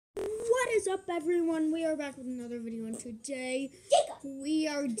is up, everyone? We are back with another video, and today we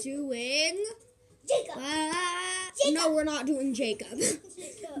are doing Jacob. No, we're not doing Jacob.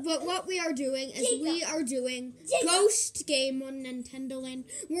 But what we are doing is we are doing Ghost Game on Nintendo Land.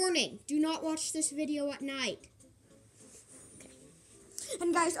 Warning, do not watch this video at night. Okay.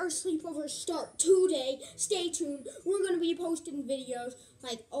 And guys, our sleepovers start today. Stay tuned. We're going to be posting videos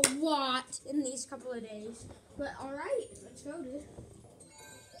like a lot in these couple of days. But alright, let's go, dude.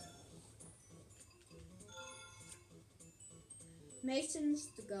 Mason's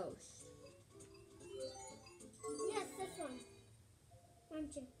the ghost. Yes, this one.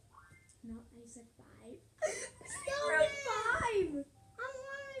 Aren't you? No, I said 5. Stop You're it. 5. I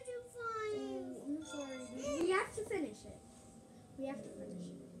want to do 5. Oh, I'm sorry, dude. We have to finish it. We have to finish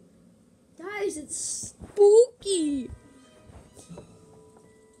it. Guys, it's spooky.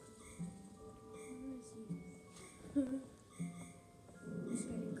 He's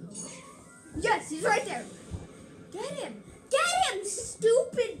getting cold. Yes, he's right there. Get him. Get him,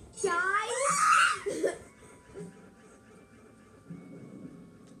 stupid guy.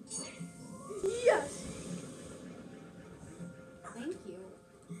 Yes. Thank you.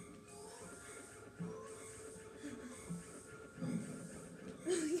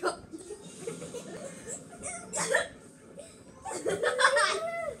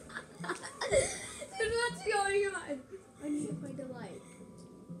 Dude, what's going on? I need to find a light.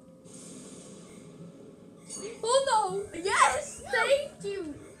 Oh no! Yes! Thank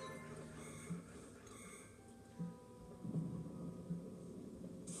you!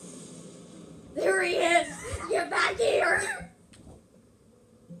 There he is! Get back here!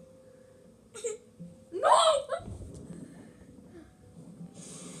 No!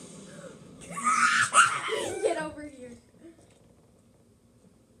 Get over here.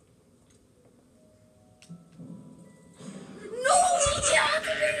 No! Get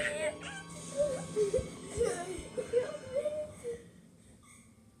me!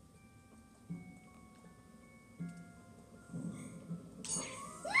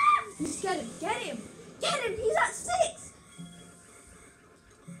 Just get him! Get him! Get him! He's at 6!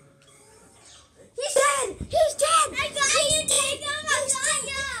 He's dead! He's dead! I got you, Jacob! I got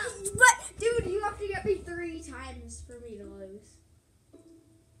you! But, dude, you have to get me 3 times for me to lose.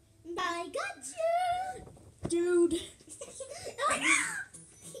 I got you! Dude. Oh no!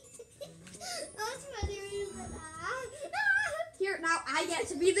 That's funny when you said that. Here, now I get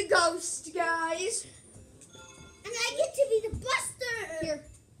to be the ghost, guys. And I get to be the buster! Here.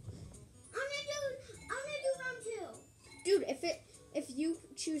 I'm gonna do round 2. Dude, if you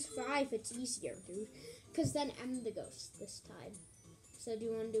choose 5, it's easier, dude. Because then I'm the ghost this time. So do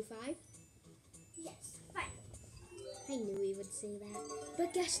you want to do 5? Yes, 5. I knew he would say that.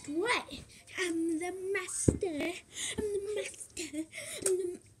 But guess what? I'm the master. I'm the master. I'm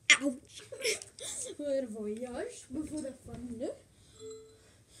the... Ouch. Little voyage before the thunder.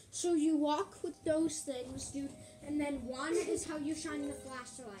 So you walk with those things, dude. And then 1 is how you shine the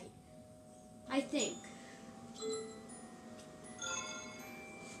flashlight. I think.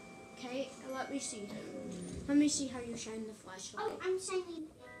 Okay, let me see. Let me see how you shine the flashlight. Oh, I'm shining.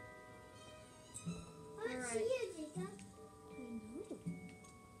 Let's Alright. see you, Jacob. I know.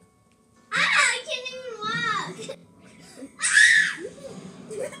 Ah, I can't even walk.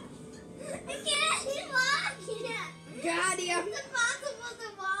 I can't even walk. Got him. It's impossible to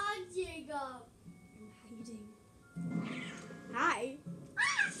walk, Jacob. I'm hiding. Hi.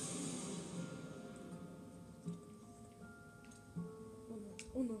 Oh no,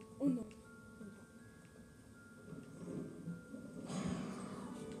 oh no, oh no.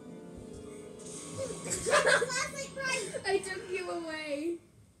 Flashlight bright. I took you away.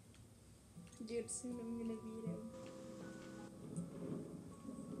 Dude, soon I'm gonna beat him.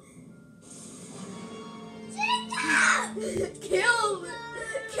 Jacob! Killed!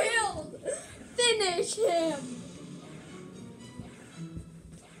 Killed! Finish him!